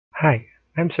Hi,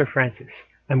 I'm Sir Francis.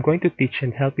 I'm going to teach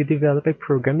and help you develop a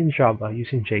program in Java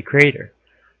using Jcreator.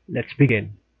 Let's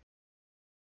begin.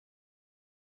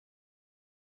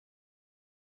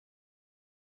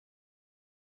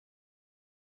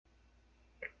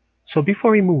 So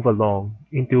before we move along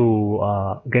into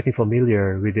getting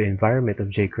familiar with the environment of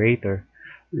Jcreator,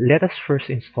 let us first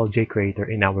install Jcreator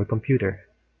in our computer.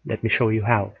 Let me show you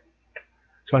how.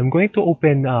 So I'm going to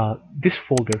open this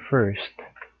folder first,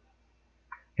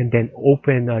 and then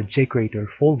open Jcreator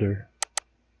folder.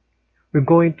 We're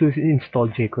going to install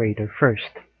Jcreator first.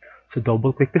 So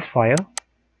double click this file.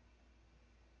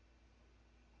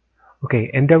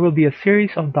 Okay, and there will be a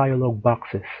series of dialog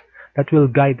boxes that will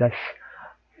guide us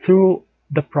through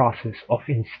the process of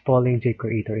installing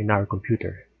Jcreator in our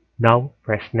computer. Now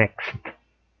press Next.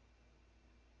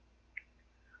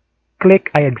 Click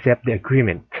I accept the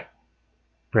agreement.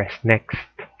 Press Next.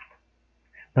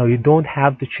 Now you don't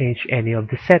have to change any of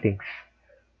the settings.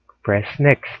 Press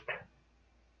Next.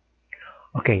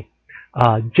 Okay,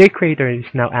 Jcreator is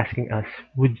now asking us,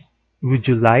 would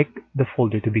you like the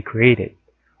folder to be created?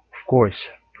 Of course,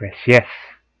 press Yes.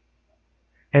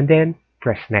 And then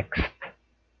press Next.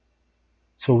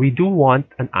 So we do want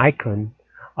an icon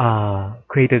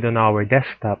created on our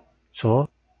desktop. So,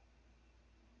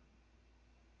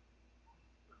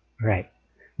 right.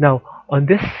 Now, on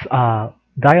this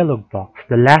dialog box,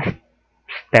 the last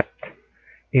step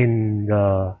in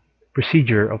the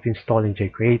procedure of installing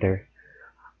Jcreator,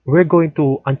 we're going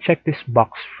to uncheck this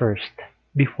box first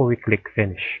before we click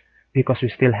Finish, because we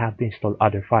still have to install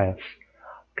other files.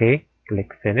 Okay,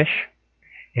 click Finish,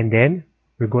 and then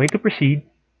we're going to proceed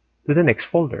to the next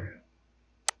folder.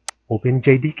 Open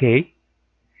JDK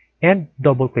and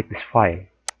double click this file.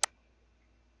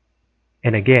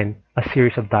 And again, a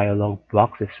series of dialog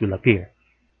boxes will appear.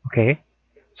 Okay,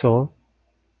 so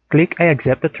click I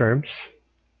accept the terms,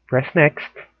 press Next,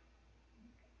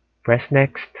 press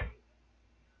Next.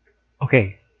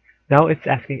 Okay, now it's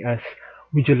asking us,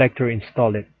 would you like to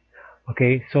install it?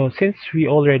 Okay, so since we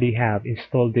already have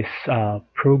installed this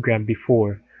program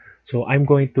before, so I'm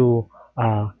going to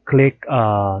click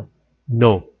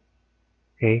No.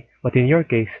 Okay, but in your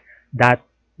case, that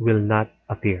will not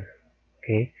appear.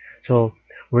 Okay, so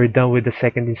we're done with the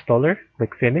second installer.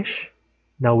 Click Finish.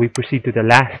 Now we proceed to the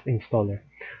last installer.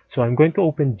 So I'm going to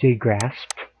open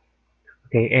JGrasp,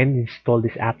 okay, and install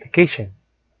this application.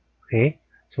 Okay,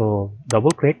 so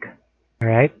double click. All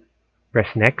right,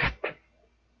 press Next.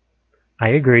 I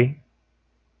agree.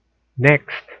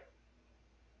 Next,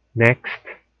 next,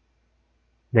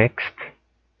 next,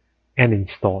 and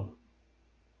install.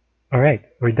 All right,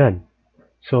 we're done.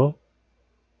 So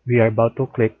we are about to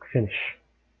click Finish.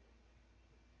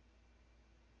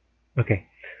 Okay,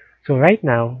 so right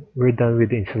now we're done with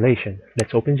the installation.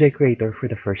 Let's open Jcreator for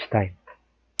the first time.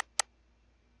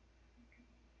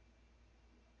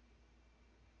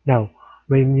 Now,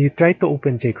 when you try to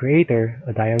open Jcreator,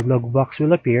 a dialog box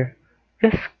will appear.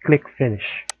 Just click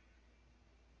Finish.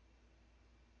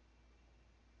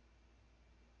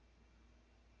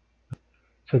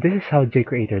 So this is how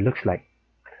Jcreator looks like.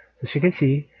 As you can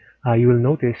see, you will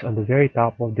notice on the very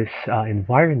top of this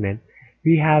environment,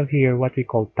 we have here what we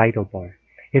call title bar.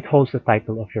 It holds the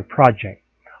title of your project.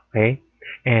 Okay,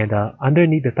 and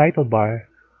underneath the title bar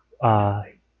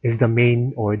is the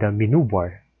main or the menu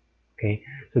bar. Okay,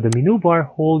 so the menu bar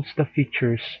holds the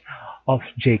features of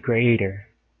Jcreator.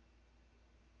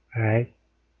 Alright,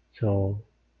 so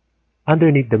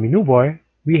underneath the menu bar,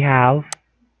 we have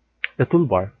the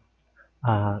toolbar.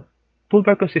 Uh,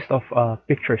 Toolbar consists of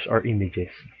pictures or images.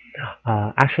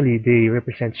 Actually, they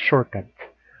represent shortcuts,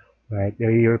 right?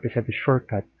 They represent a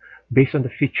shortcut based on the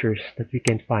features that we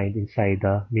can find inside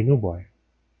the menu bar.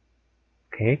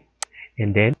 Okay,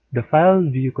 and then the file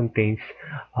view contains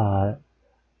uh,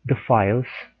 the files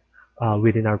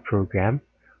within our program.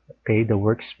 Okay, the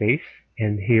workspace,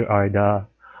 and here are the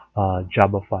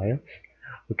Java files.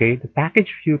 Okay, the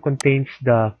package view contains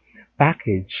the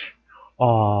package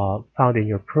found in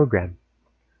your program.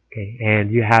 Okay,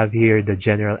 and you have here the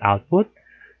general output.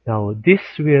 Now this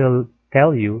will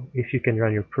tell you if you can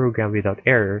run your program without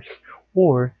errors,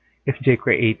 or if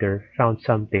Jcreator found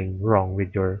something wrong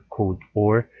with your code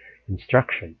or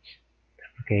instructions.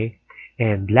 Okay,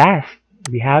 and last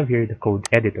we have here the code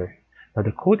editor. Now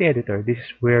the code editor, this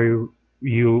is where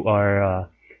you are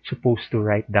supposed to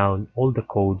write down all the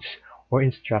codes or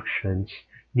instructions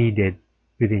needed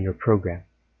within your program.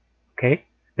 Okay,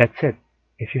 that's it.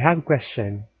 If you have a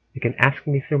question, you can ask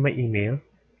me through my email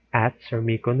at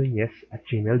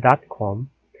sirmiconunez@gmail.com,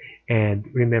 and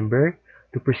remember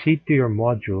to proceed to your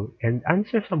module and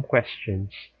answer some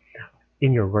questions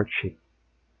in your worksheet.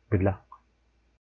 Good luck.